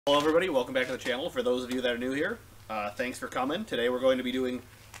Hello everybody, welcome back to the channel. For those of you that are new here, thanks for coming. Today we're going to be doing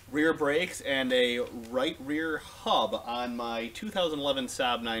rear brakes and a right rear hub on my 2011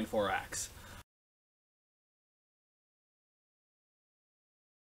 Saab 94X.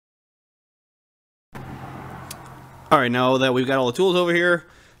 Alright, now that we've got all the tools over here,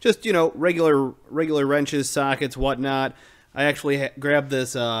 just, you know, regular wrenches, sockets, whatnot. I actually grabbed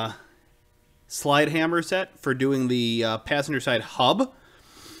this slide hammer set for doing the passenger side hub.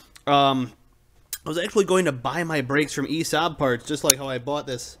 I was actually going to buy my brakes from Saab parts, just like how I bought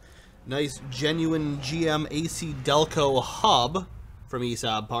this nice genuine GM AC Delco hub from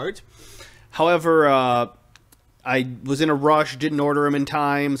Saab parts. However, I was in a rush, didn't order them in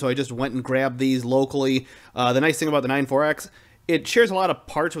time, so I just went and grabbed these locally. The nice thing about the 94X, it shares a lot of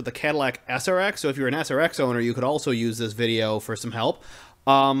parts with the Cadillac SRX, so if you're an SRX owner, you could also use this video for some help.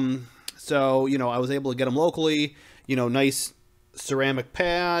 So, you know, I was able to get them locally, you know, nice ceramic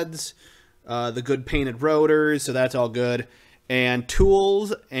pads, the good painted rotors, so that's all good, and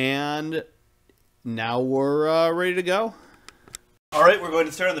tools, and now we're ready to go. Alright, we're going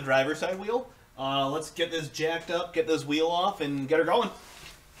to start on the driver's side wheel. Let's get this jacked up, get this wheel off, and get her going.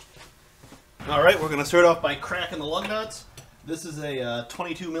 Alright, we're going to start off by cracking the lug nuts. This is a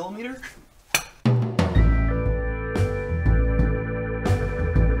 22 millimeter.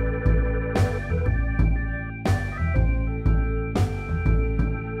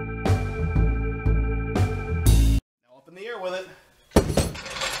 With it.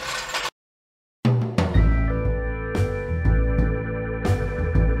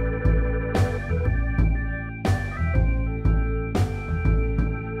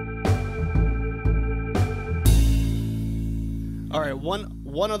 All right,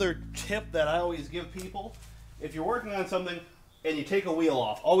 one other tip that I always give people: if you're working on something and you take a wheel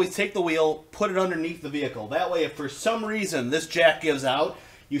off, always take the wheel, put it underneath the vehicle. That way, if for some reason this jack gives out,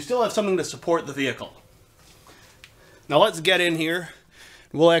 you still have something to support the vehicle. Now let's get in here.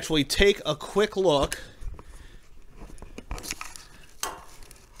 We'll actually take a quick look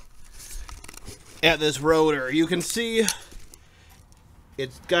at this rotor. You can see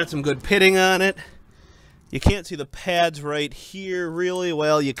it's got some good pitting on it. You can't see the pads right here really.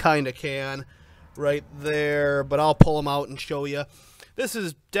 Well, you kind of can right there, but I'll pull them out and show you. This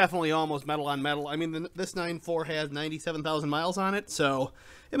is definitely almost metal on metal. I mean, this 9.4 has 97,000 miles on it, so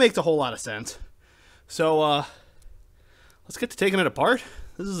it makes a whole lot of sense. So, let's get to taking it apart.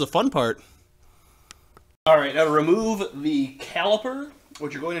 This is the fun part. Alright, now to remove the caliper,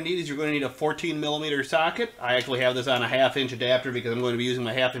 what you're going to need is you're going to need a 14 millimeter socket. I actually have this on a 1/2 inch adapter because I'm going to be using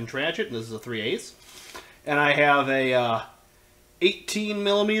my 1/2 inch ratchet, and this is a 3/8. And I have a 18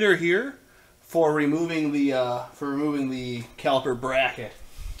 millimeter here for removing the caliper bracket.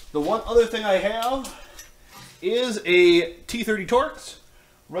 The one other thing I have is a T30 Torx.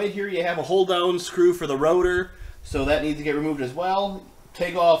 Right here you have a hold down screw for the rotor. So that needs to get removed as well.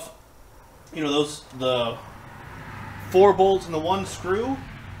 Take off, you know, the 4 bolts and the 1 screw,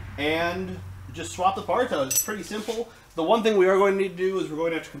 and just swap the parts out. It's pretty simple. The one thing we are going to need to do is we're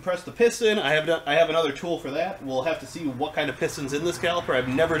going to have to compress the piston. I have another tool for that. We'll have to see what kind of piston's in this caliper. I've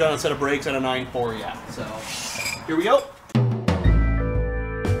never done a set of brakes on a 9.4 yet. So here we go.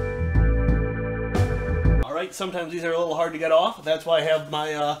 All right. Sometimes these are a little hard to get off. That's why I have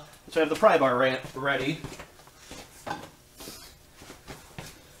my the pry bar ready.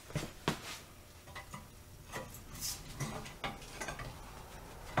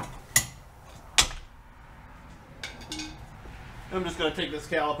 I'm just going to take this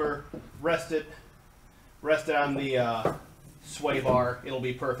caliper, rest it on the sway bar. It'll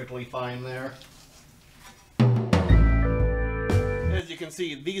be perfectly fine there. As you can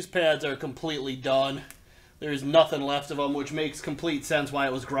see, these pads are completely done. There's nothing left of them, which makes complete sense why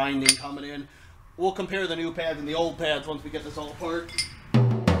it was grinding coming in. We'll compare the new pads and the old pads once we get this all apart.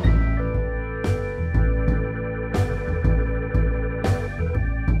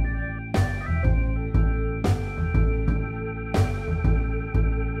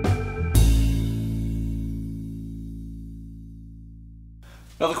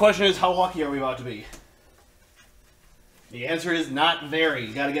 Now the question is, how lucky are we about to be? The answer is not very.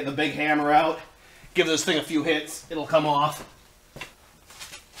 You gotta get the big hammer out, give this thing a few hits, it'll come off.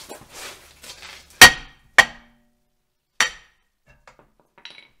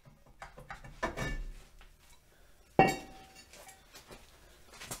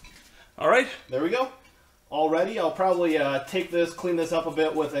 Alright, there we go. All ready. I'll probably take this, clean this up a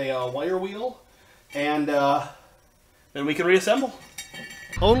bit with a wire wheel, and then we can reassemble.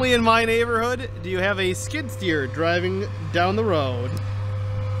 Only in my neighborhood do you have a skid steer driving down the road.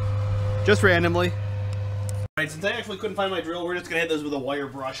 Just randomly. Alright, since I actually couldn't find my drill, we're just going to hit this with a wire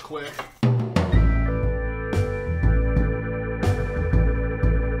brush quick.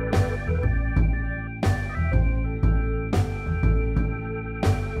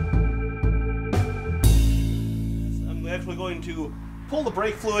 I'm actually going to pull the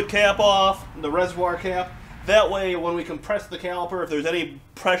brake fluid cap off, the reservoir cap. That way, when we compress the caliper, if there's any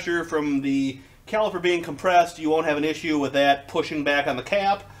pressure from the caliper being compressed, you won't have an issue with that pushing back on the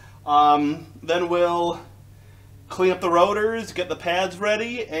cap. Then we'll clean up the rotors, get the pads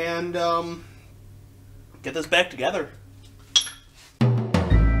ready, and get this back together.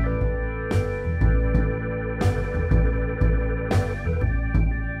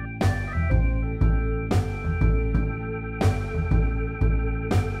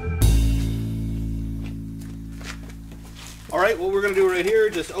 Alright, what we're going to do right here,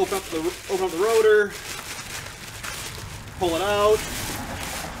 just open up the rotor, pull it out.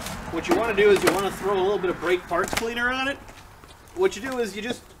 What you want to do is you want to throw a little bit of brake parts cleaner on it. What you do is you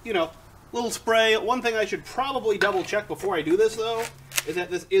just, little spray. One thing I should probably double check before I do this though, is that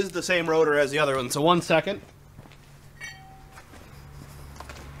this is the same rotor as the other one. So 1 second.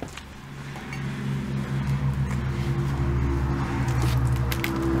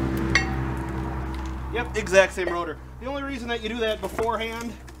 Yep, exact same rotor. The only reason that you do that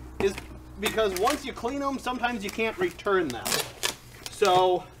beforehand is because once you clean them, sometimes you can't return them.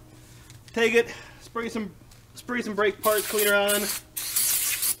 So take it, spray some brake parts cleaner on.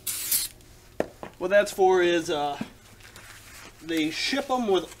 What that's for is they ship them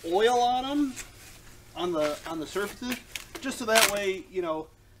with oil on them on the surfaces, just so that way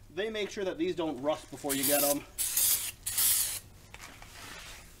they make sure that these don't rust before you get them.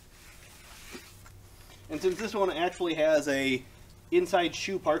 And since this one actually has a inside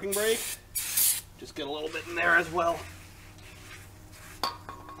shoe parking brake, just get a little bit in there as well.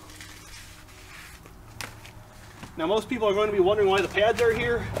 Now most people are going to be wondering why the pads are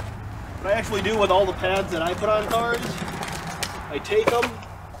here. What I actually do with all the pads that I put on cars, I take them,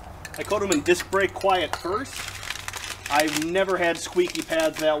 I coat them in disc brake quiet first. I've never had squeaky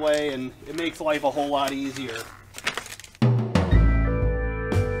pads that way, and it makes life a whole lot easier.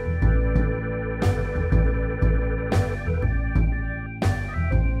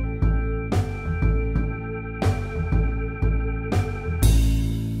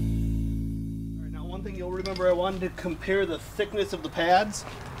 Remember, I wanted to compare the thickness of the pads.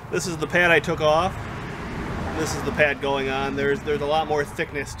 This is the pad I took off. This is the pad going on. There's a lot more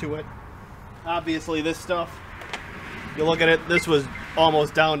thickness to it. Obviously this stuff, you look at it, this was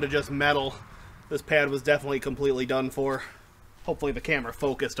almost down to just metal. This pad was definitely completely done for. Hopefully the camera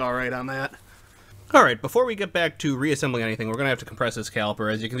focused alright on that. Alright, before we get back to reassembling anything, we're going to have to compress this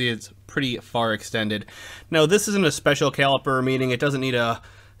caliper. As you can see, it's pretty far extended. Now this isn't a special caliper, meaning it doesn't need a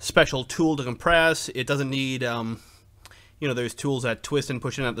special tool to compress. It doesn't need, there's tools that twist and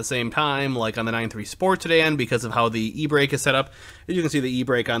push in at the same time, like on the 9.3 Sport sedan, because of how the e-brake is set up. As you can see, the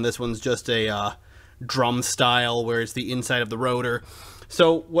e-brake on this one's just a drum style, where it's the inside of the rotor.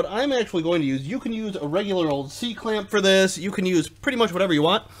 So what I'm actually going to use, you can use a regular old C-clamp for this. You can use pretty much whatever you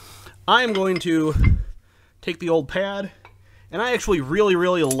want. I'm going to take the old pad, and I actually really,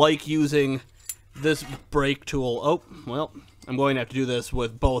 really like using this brake tool. Oh, well, I'm going to have to do this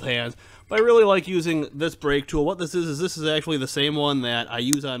with both hands, but I really like using this brake tool. What this is actually the same one that I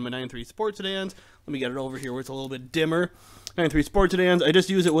use on my 9.3 Sport sedans. Let me get it over here where it's a little bit dimmer. 9.3 Sport sedans, I just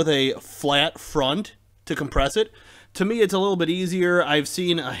use it with a flat front to compress it. To me, it's a little bit easier. I've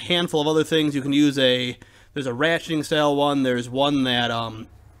seen a handful of other things. You can use there's a ratcheting style one. There's one that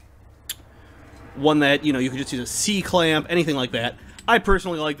you can just use a C-clamp, anything like that. I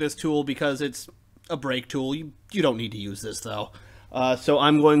personally like this tool because it's a brake tool. You don't need to use this though. So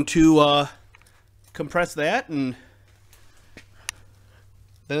I'm going to compress that and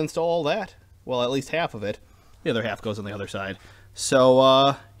then install all that. Well, at least half of it. The other half goes on the other side.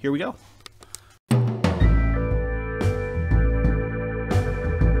 So here we go. One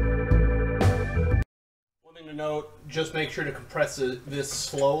thing to note, just make sure to compress this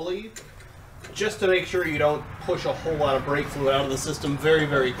slowly, just to make sure you don't push a whole lot of brake fluid out of the system very,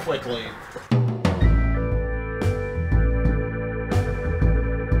 very quickly.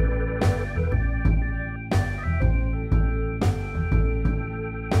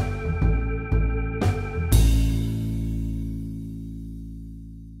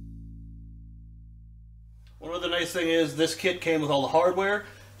 One of the nice thing is this kit came with all the hardware,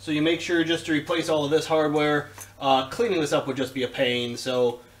 so you make sure just to replace all of this hardware. Cleaning this up would just be a pain,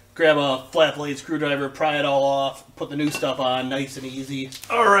 so grab a flat blade screwdriver, pry it all off, put the new stuff on, nice and easy.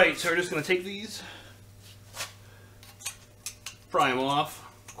 Alright, so we're just going to take these, pry them off,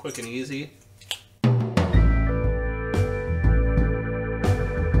 quick and easy.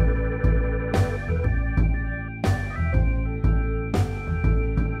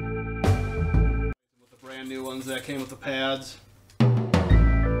 that came with the pads. Put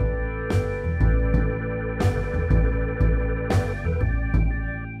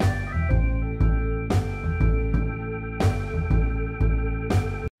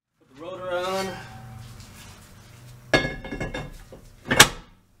the rotor on.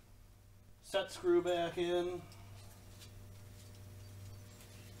 Set screw back in.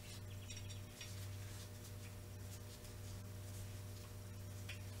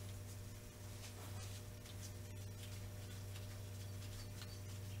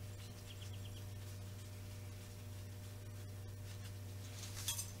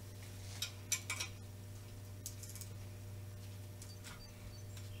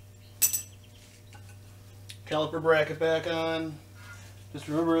 Caliper bracket back on. Just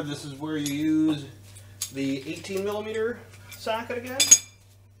remember, this is where you use the 18mm socket again.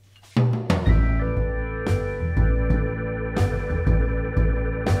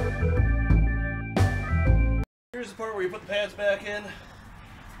 Here's the part where you put the pads back in.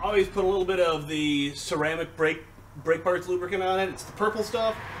 Always put a little bit of the ceramic brake parts lubricant on it. It's the purple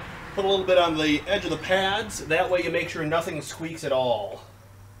stuff. Put a little bit on the edge of the pads. That way you make sure nothing squeaks at all.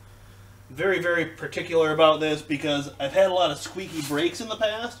 Very, very particular about this because I've had a lot of squeaky brakes in the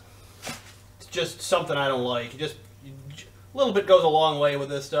past. It's just something I don't like. A little bit goes a long way with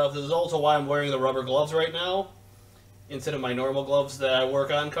this stuff. This is also why I'm wearing the rubber gloves right now instead of my normal gloves that I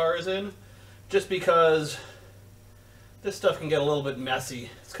work on cars in. Just because this stuff can get a little bit messy.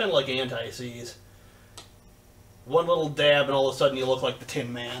 It's kind of like anti-seize. One little dab and all of a sudden you look like the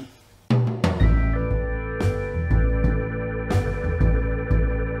Tin Man.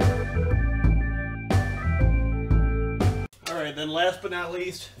 Alright, then last but not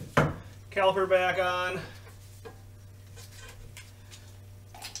least, caliper back on.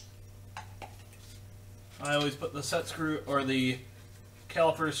 I always put the set screw or the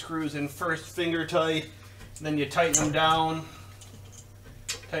caliper screws in first, finger tight, then you tighten them down.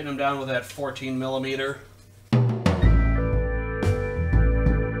 Tighten them down with that 14mm.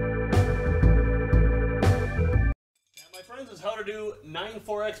 My friends, is how to do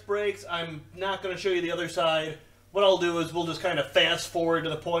 9.4X brakes. I'm not going to show you the other side. What I'll do is we'll just kind of fast forward to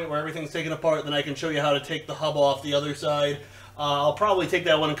the point where everything's taken apart, then I can show you how to take the hub off the other side. I'll probably take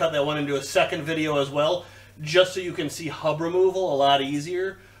that one and cut that one into a second video as well, just so you can see hub removal a lot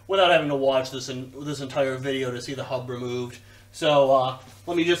easier without having to watch this entire video to see the hub removed. So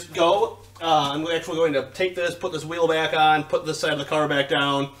let me just go. I'm actually going to take this, put this wheel back on, put this side of the car back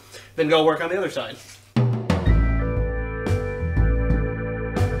down, then go work on the other side.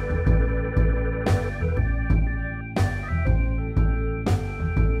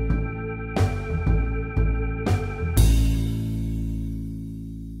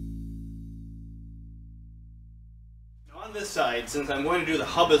 On this side, since I'm going to do the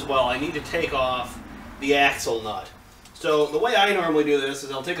hub as well, I need to take off the axle nut. So the way I normally do this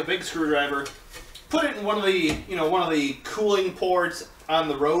is I'll take a big screwdriver, put it in one of the cooling ports on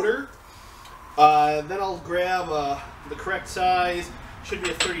the rotor. Then I'll grab the correct size. Should be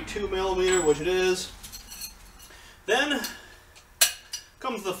a 32mm, which it is. Then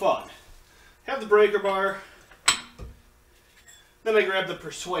comes the fun. Have the breaker bar. Then I grab the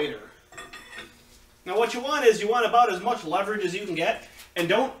persuader. Now what you want is you want about as much leverage as you can get, and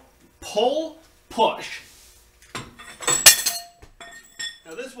don't pull, push.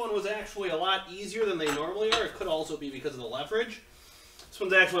 Now this one was actually a lot easier than they normally are. It could also be because of the leverage. This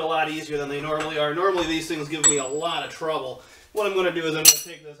one's actually a lot easier than they normally are. Normally these things give me a lot of trouble. What I'm going to do is I'm going to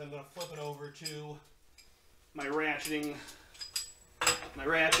take this, I'm going to flip it over to my ratchet.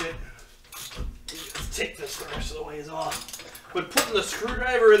 Let's take this the rest of the ways off. But putting the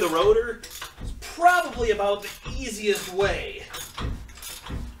screwdriver in the rotor is probably about the easiest way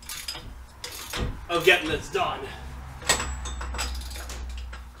of getting this done.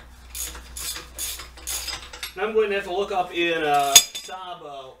 Now I'm going to have to look up in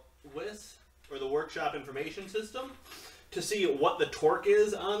Saab WIS, or the Workshop Information System, to see what the torque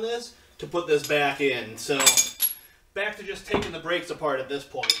is on this to put this back in. So back to just taking the brakes apart at this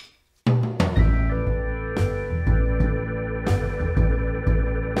point.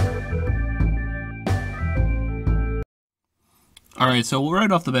 Alright, so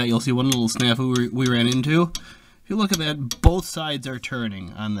right off the bat, you'll see one little snafu we ran into. If you look at that, both sides are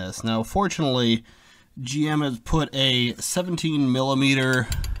turning on this. Now, fortunately, GM has put a 17mm,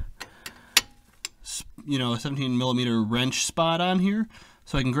 17mm wrench spot on here.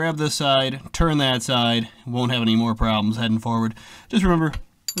 So I can grab this side, turn that side, won't have any more problems heading forward. Just remember,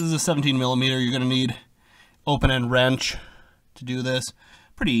 this is a 17mm. You're going to need open-end wrench to do this.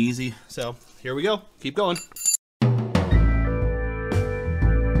 Pretty easy. So here we go. Keep going.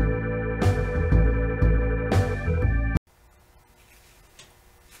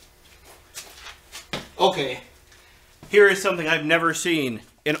 Okay, here is something I've never seen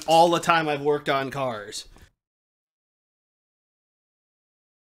in all the time I've worked on cars.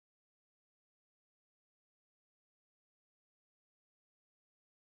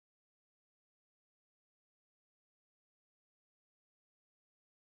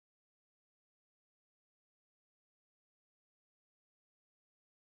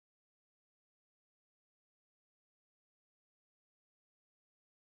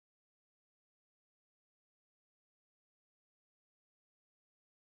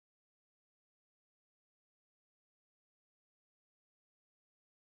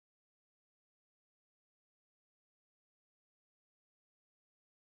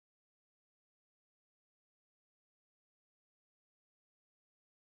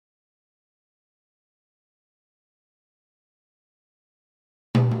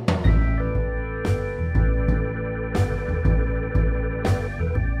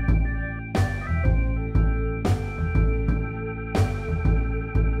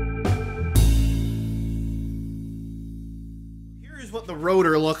 What the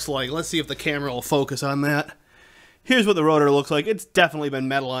rotor looks like. Let's see if the camera will focus on that. Here's what the rotor looks like. It's definitely been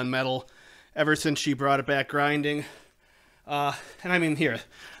metal on metal ever since she brought it back grinding. And I mean, here,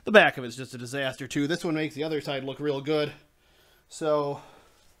 the back of it's just a disaster too. This one makes the other side look real good. So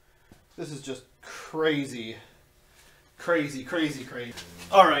this is just crazy. Crazy, crazy, crazy.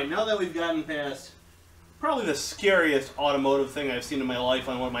 Alright, now that we've gotten past probably the scariest automotive thing I've seen in my life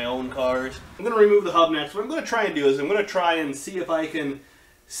on one of my own cars, I'm going to remove the hub next. What I'm going to try and do is I'm going to try and see if I can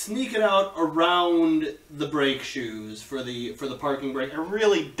sneak it out around the brake shoes for the parking brake. I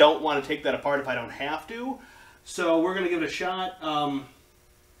really don't want to take that apart if I don't have to. So we're going to give it a shot.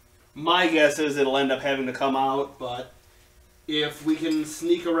 My guess is it'll end up having to come out, but if we can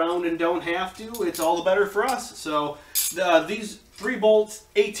sneak around and don't have to, it's all the better for us. So these 3 bolts,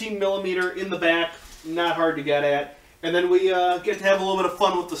 18 millimeter in the back, not hard to get at. And then we get to have a little bit of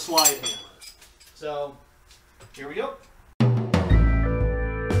fun with the slide hammer. So here we go.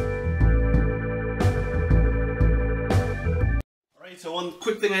 Alright, so one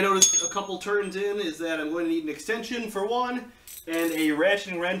quick thing I noticed a couple turns in is that I'm going to need an extension for one and a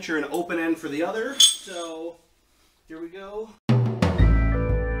ratcheting wrench or an open end for the other. So here we go.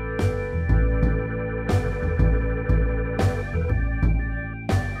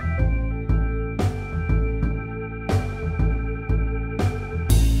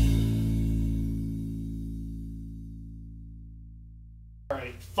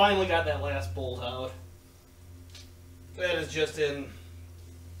 Alright, finally got that last bolt out. That is just in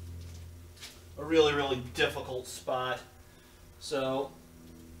a really, really difficult spot. So,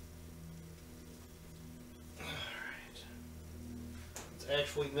 alright. It's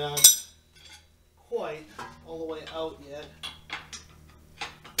actually not quite all the way out yet.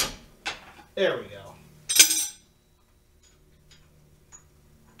 There we go.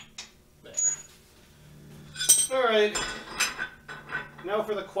 There. Alright. Now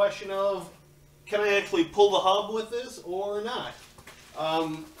for the question of, can I actually pull the hub with this or not?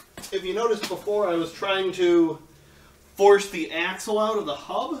 If you noticed before, I was trying to force the axle out of the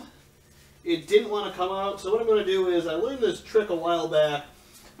hub. It didn't want to come out, so what I'm going to do is, I learned this trick a while back.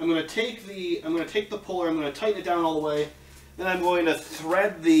 I'm going to take the puller, I'm going to tighten it down all the way, then I'm going to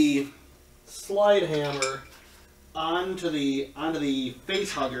thread the slide hammer onto the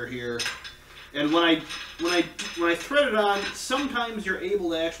face hugger here. And when I thread it on, sometimes you're able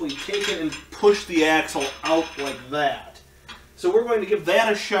to actually take it and push the axle out like that. So we're going to give that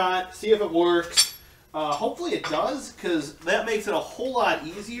a shot, see if it works. Hopefully it does, because that makes it a whole lot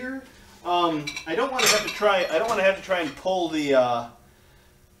easier. I don't want to have to try. I don't want to have to try and pull the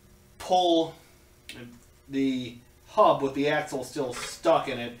hub with the axle still stuck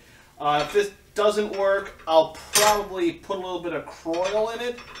in it. If this doesn't work, I'll probably put a little bit of Croil in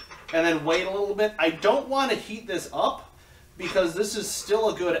it and then wait a little bit. I don't want to heat this up because this is still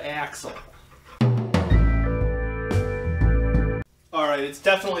a good axle. Alright, it's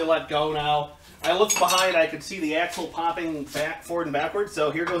definitely let go now. I looked behind, I could see the axle popping back, forward and backwards,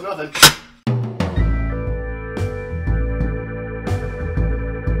 so here goes nothing.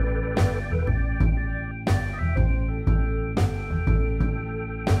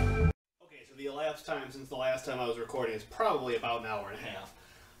 Okay, so the elapsed time since the last time I was recording is probably about an hour and a half.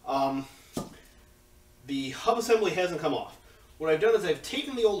 The hub assembly hasn't come off. What I've done is I've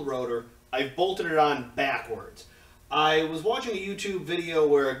taken the old rotor, I've bolted it on backwards. I was watching a YouTube video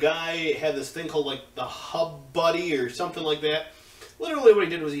where a guy had this thing called like the Hub Buddy or something like that. Literally what he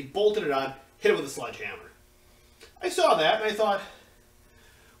did was he bolted it on, hit it with a sledgehammer. I saw that and I thought,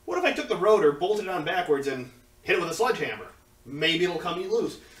 what if I took the rotor, bolted it on backwards, and hit it with a sledgehammer? Maybe it'll come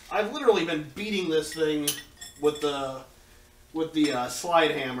loose. I've literally been beating this thing with the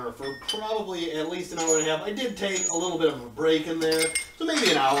slide hammer for probably at least an hour and a half. I did take a little bit of a break in there, so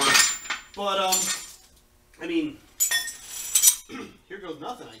maybe an hour. But I mean, here goes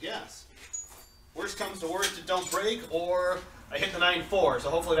nothing, I guess. Worst comes to worst, it don't break, or I hit the 9.4, so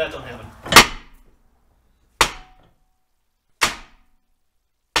hopefully that don't happen.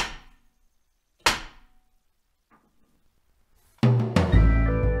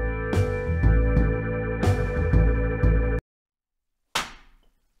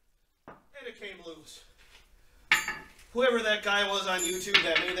 And it came loose. Whoever that guy was on YouTube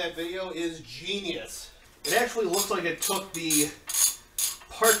that made that video is genius. It actually looks like it took the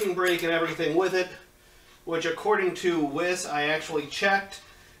parking brake and everything with it, which according to Wiss, I actually checked,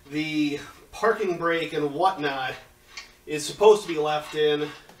 the parking brake and whatnot is supposed to be left in,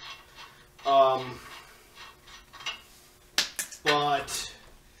 but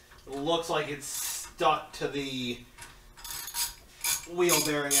it looks like it's stuck to the wheel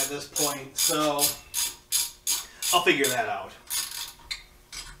bearing at this point, so I'll figure that out.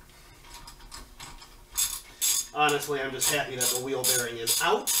 Honestly, I'm just happy that the wheel bearing is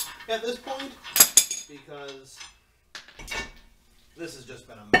out at this point, because this has just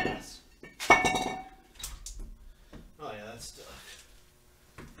been a mess. Oh yeah, that's stuck.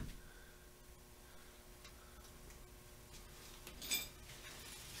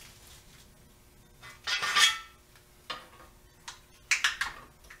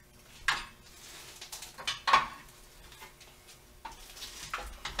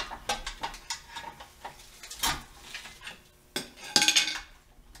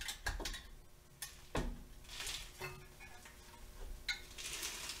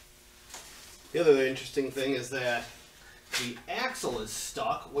 The other interesting thing is that the axle is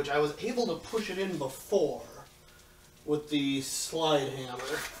stuck, which I was able to push it in before with the slide hammer.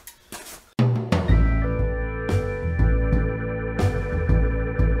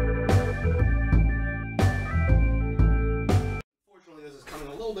 Fortunately, this is becoming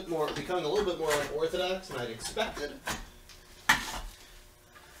a little bit more like orthodox than I'd expected.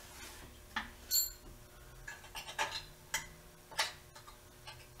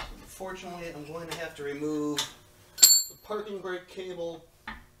 Unfortunately, I'm going to have to remove the parking brake cable,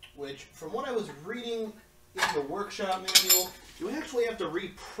 which, from what I was reading in the workshop manual, you actually have to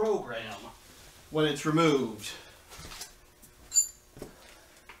reprogram when it's removed.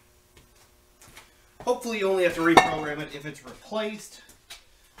 Hopefully you only have to reprogram it if it's replaced.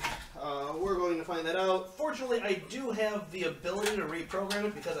 We're going to find that out. Fortunately, I do have the ability to reprogram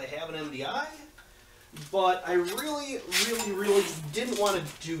it because I have an MDI. But I really didn't want to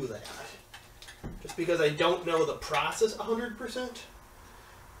do that. Just because I don't know the process 100%.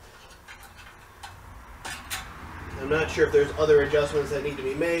 I'm not sure if there's other adjustments that need to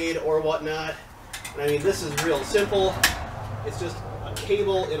be made or whatnot. And I mean, this is real simple. It's just a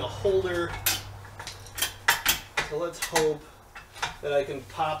cable in a holder. So let's hope that I can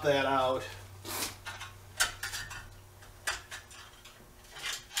pop that out.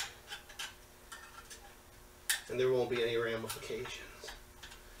 And there won't be any ramifications.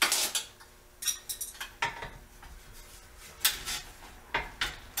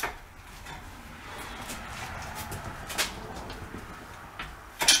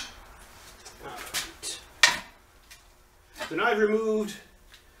 Alright. So now I've removed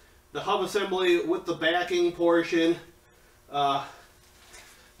the hub assembly with the backing portion. The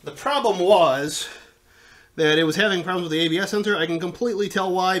problem was that it was having problems with the ABS sensor. I can completely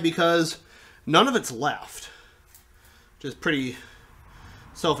tell why, because none of it's left. Which is pretty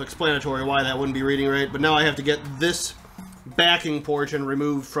self-explanatory why that wouldn't be reading right, but now I have to get this backing portion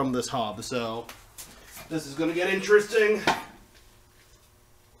removed from this hub, so this is going to get interesting.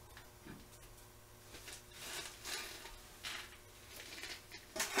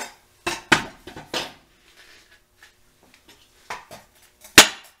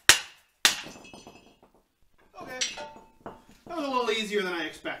 Okay, that was a little easier than I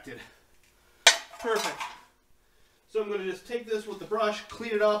expected. Perfect. So I'm going to just take this with the brush,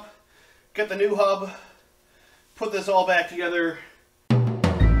 clean it up, get the new hub, put this all back together. Got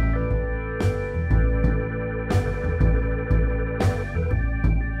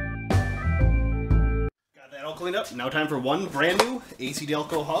that all cleaned up. Now time for one brand new AC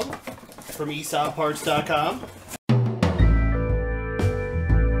Delco hub from Saabparts.com.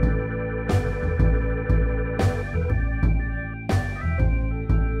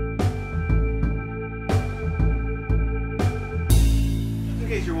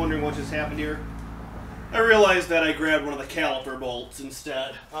 In case you're wondering what just happened here, I realized that I grabbed one of the caliper bolts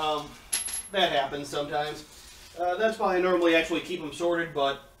instead. That happens sometimes. That's why I normally actually keep them sorted,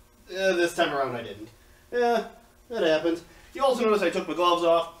 but This time around I didn't. Yeah, that happens. You also notice I took my gloves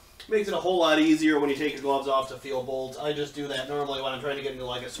off. Makes it a whole lot easier when you take your gloves off to feel bolts. I just do that normally when I'm trying to get into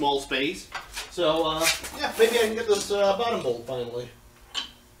like a small space. So, yeah, maybe I can get this bottom bolt finally.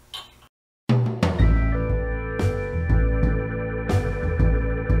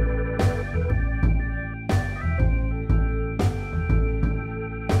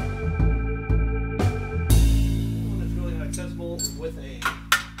 With a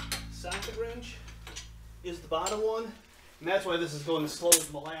socket wrench is the bottom one, and that's why this is going slow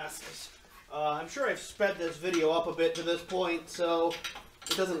as molasses. I'm sure I've sped this video up a bit to this point, so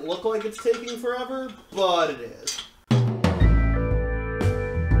it doesn't look like it's taking forever, but it is.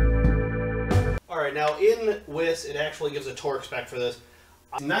 Alright, now in WIS, it actually gives a torque spec for this.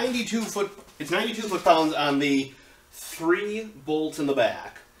 It's 92 foot-pounds on the 3 bolts in the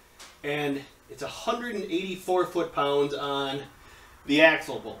back, and it's 184 foot-pounds on the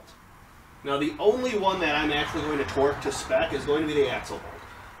axle bolt. Now the only one that I'm actually going to torque to spec is going to be the axle bolt.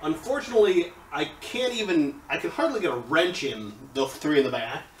 Unfortunately, I can hardly get a wrench in the 3 in the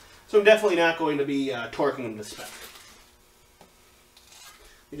back, so I'm definitely not going to be torquing them to spec.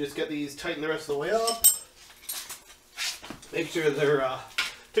 You just get these tightened the rest of the way up. Make sure they're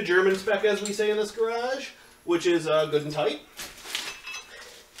to German spec, as we say in this garage, which is good and tight.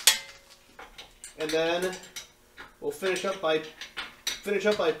 And then we'll finish up by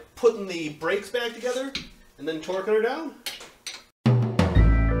putting the brakes back together and then torquing her down.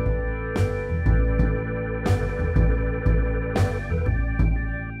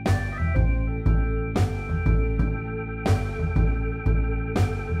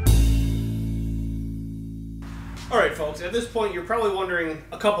 Alright folks, at this point you're probably wondering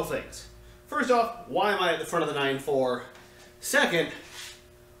a couple things. First off, why am I at the front of the 9.4? Second,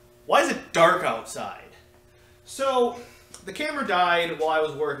 why is it dark outside? So, the camera died while I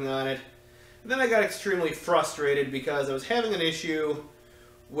was working on it, and then I got extremely frustrated because I was having an issue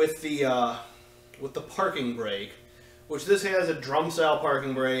with the parking brake, which this has a drum-style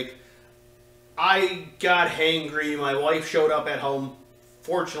parking brake. I got hangry. My wife showed up at home.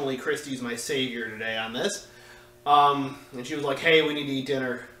 Fortunately, Christy's my savior today on this. And she was like, hey, we need to eat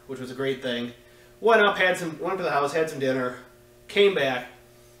dinner, which was a great thing. Went up to the house, had some dinner, came back,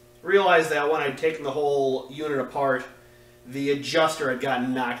 realized that when I'd taken the whole unit apart, the adjuster had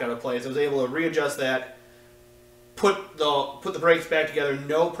gotten knocked out of place. I was able to readjust that, put the brakes back together,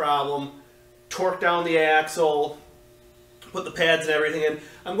 no problem, torque down the axle, put the pads and everything in.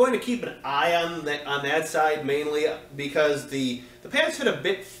 I'm going to keep an eye on that side mainly because the pads fit a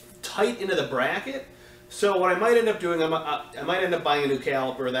bit tight into the bracket. So what I might end up doing, I might end up buying a new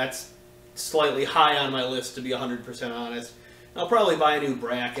caliper. That's slightly high on my list, to be 100% honest. I'll probably buy a new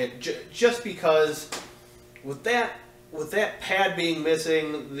bracket just because with that pad being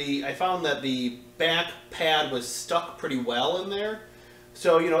missing, I found that the back pad was stuck pretty well in there.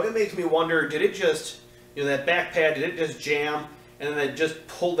 So, you know, it makes me wonder, did it just, you know, that back pad, did it just jam and then it just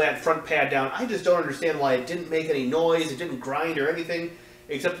pulled that front pad down? I just don't understand why it didn't make any noise, it didn't grind or anything,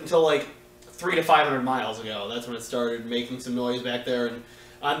 except until like 300 to 500 miles ago. That's when it started making some noise back there. And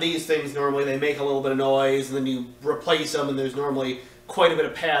on these things, normally they make a little bit of noise, and then you replace them, and there's normally quite a bit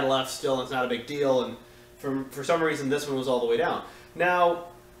of pad left still, and it's not a big deal. And for some reason, this one was all the way down. Now,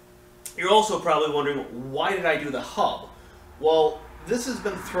 you're also probably wondering, why did I do the hub? Well, this has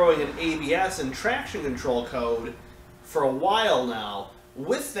been throwing an ABS and traction control code for a while now.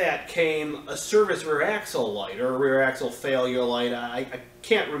 With that came a service rear axle light, or a rear axle failure light. I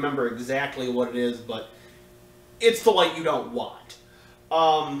can't remember exactly what it is, but it's the light you don't want.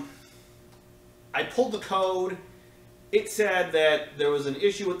 I pulled the code. It said that there was an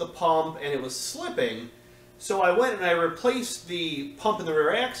issue with the pump and it was slipping. So I went and I replaced the pump in the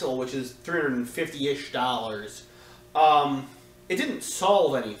rear axle, which is $350-ish. It didn't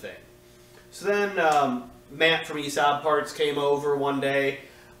solve anything. So then Matt from Saab Parts came over one day.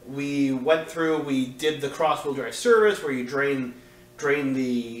 We went through, we did the cross-wheel drive service where you drain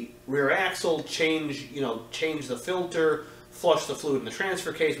the rear axle, change the filter, flush the fluid in the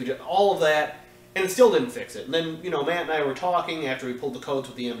transfer case. We did all of that, and it still didn't fix it. And then, you know, Matt and I were talking after we pulled the codes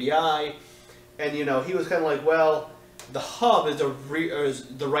with the MDI, and, you know, he was kind of like, well, the hub is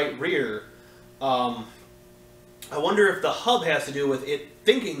the right rear. I wonder if the hub has to do with it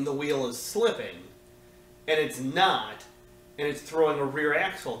thinking the wheel is slipping, and it's not, and it's throwing a rear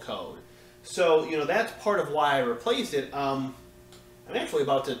axle code. So, you know, that's part of why I replaced it. I'm actually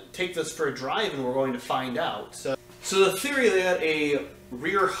about to take this for a drive, and we're going to find out. So the theory that a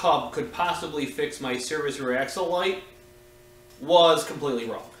rear hub could possibly fix my service rear axle light was completely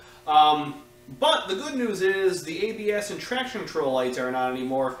wrong. But the good news is the ABS and traction control lights aren't on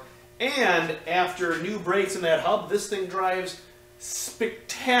anymore, And after new brakes in that hub, this thing drives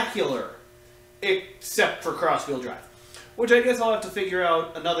spectacular, except for cross-wheel drive, which I guess I'll have to figure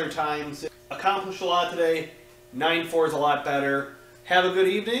out another time. Accomplished a lot today. 9.4 is a lot better. Have a good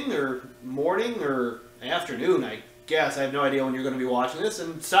evening, or morning, or afternoon, I guess. I have no idea when you're going to be watching this,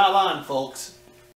 and Saab on, folks.